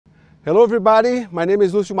Hello everybody, my name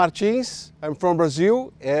is Lúcio Martins. I'm from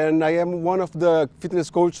Brazil and I am one of the fitness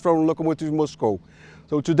coaches from Lokomotiva Moscow.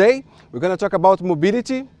 So today we're going to talk about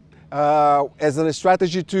mobility as a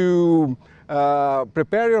strategy to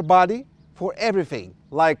prepare your body for everything,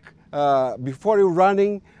 like before you're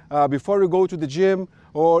running, before you go to the gym,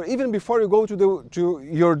 or even before you go to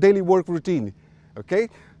your daily work routine. Okay?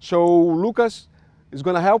 So Lucas is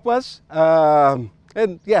going to help us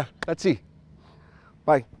and yeah, let's see.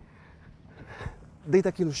 Vai. Deita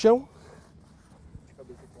aqui no chão,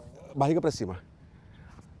 barriga para cima.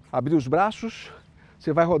 Abrir os braços,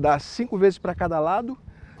 você vai rodar 5 vezes para cada lado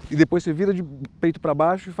e depois você vira de peito para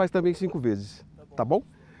baixo e faz também 5 vezes. Tá bom?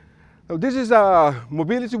 So this is a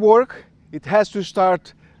mobility work. It has to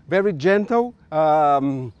start very gentle,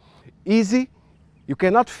 easy. You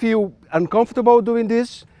cannot feel uncomfortable doing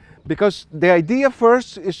this because the idea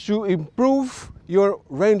first is to improve your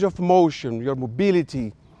range of motion, your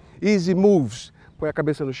mobility, easy moves. Põe a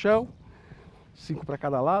cabeça no chão, 5 para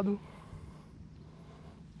cada lado.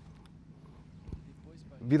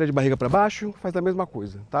 Vira de barriga para baixo, faz a mesma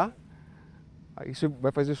coisa, tá? Aí você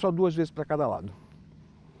vai fazer só 2 vezes para cada lado.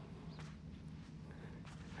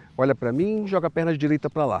 Olha para mim, joga a perna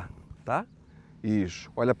direita para lá, tá?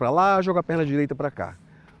 Isso. Olha para lá, joga a perna direita para cá.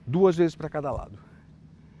 2 vezes para cada lado.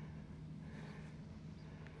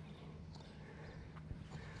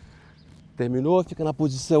 Terminou, fica na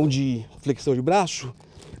posição de flexão de braço.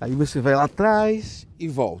 Aí você vai lá atrás e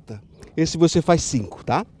volta. Esse você faz 5,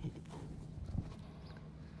 tá?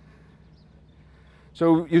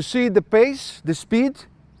 So you see the pace, the speed,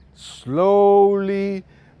 slowly,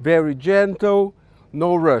 very gentle,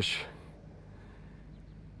 no rush.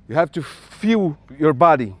 You have to feel your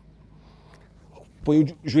body. Põe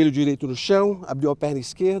o joelho direito no chão, abriu a perna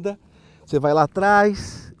esquerda, você vai lá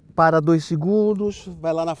atrás, para 2 segundos,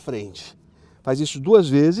 vai lá na frente. Faz isso 2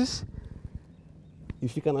 vezes e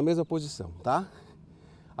fica na mesma posição, tá?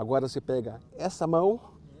 Agora você pega essa mão,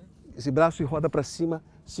 esse braço e roda para cima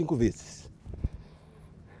 5 vezes.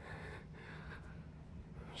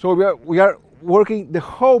 So we are working the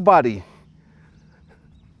whole body.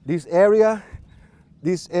 This area.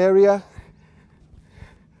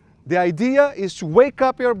 The idea is to wake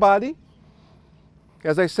up your body,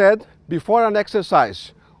 as I said, before an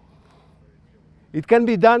exercise. It can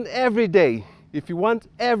be done every day. If you want,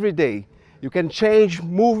 every day. You can change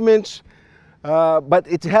movements, but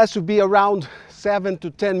it has to be around 7 to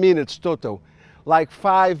 10 minutes total. Like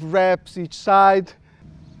 5 reps each side.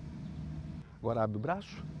 Agora abre o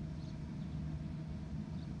braço.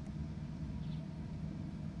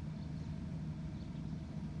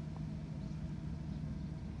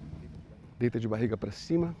 Deita de barriga para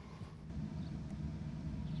cima.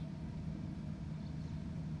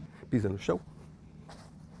 Pisa no chão.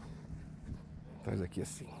 Faz aqui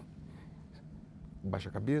assim. Baixa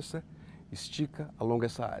a cabeça, estica, alonga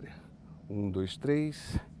essa área. 1, 2,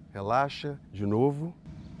 3, relaxa, de novo.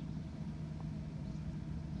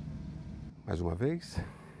 Mais uma vez.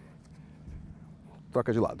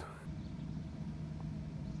 Troca de lado.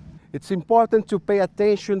 It's important to pay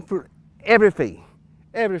attention for everything.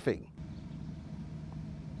 Everything.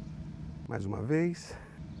 Mais uma vez.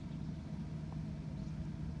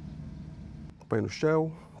 Põe no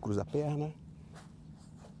chão, cruza a perna.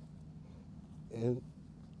 E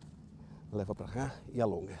leva para cá e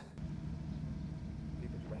alonga.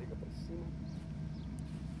 Deita de barriga para cima.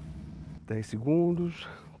 10 segundos,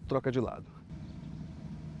 troca de lado.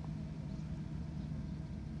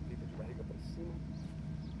 Deita de barriga para cima.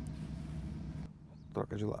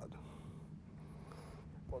 Troca de lado.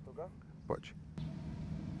 Pode trocar? Pode.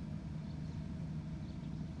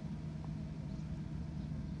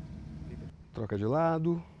 Troca de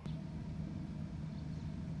lado.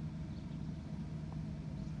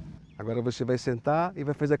 Agora você vai sentar e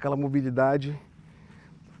vai fazer aquela mobilidade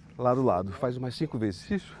lado a lado. Faz mais 5 vezes.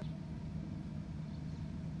 Isso.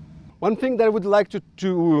 One thing that I would like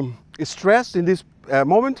to stress in this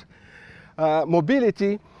moment,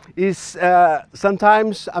 mobility is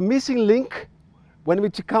sometimes a missing link when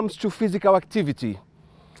it comes to physical activity,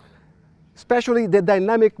 especially the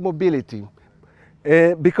dynamic mobility.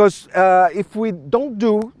 Because if we don't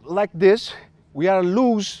do like this, we are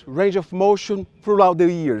lose range of motion throughout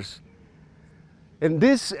the years. And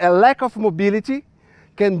this lack of mobility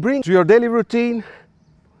can bring to your daily routine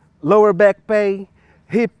lower back pain,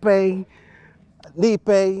 hip pain, knee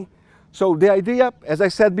pain. So the idea, as I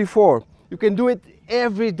said before, you can do it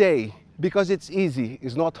every day because it's easy,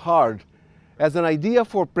 it's not hard. As an idea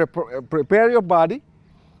for prepare your body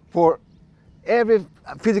for every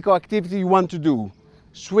physical activity you want to do.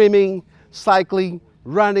 Swimming, cycling,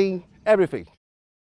 running, everything.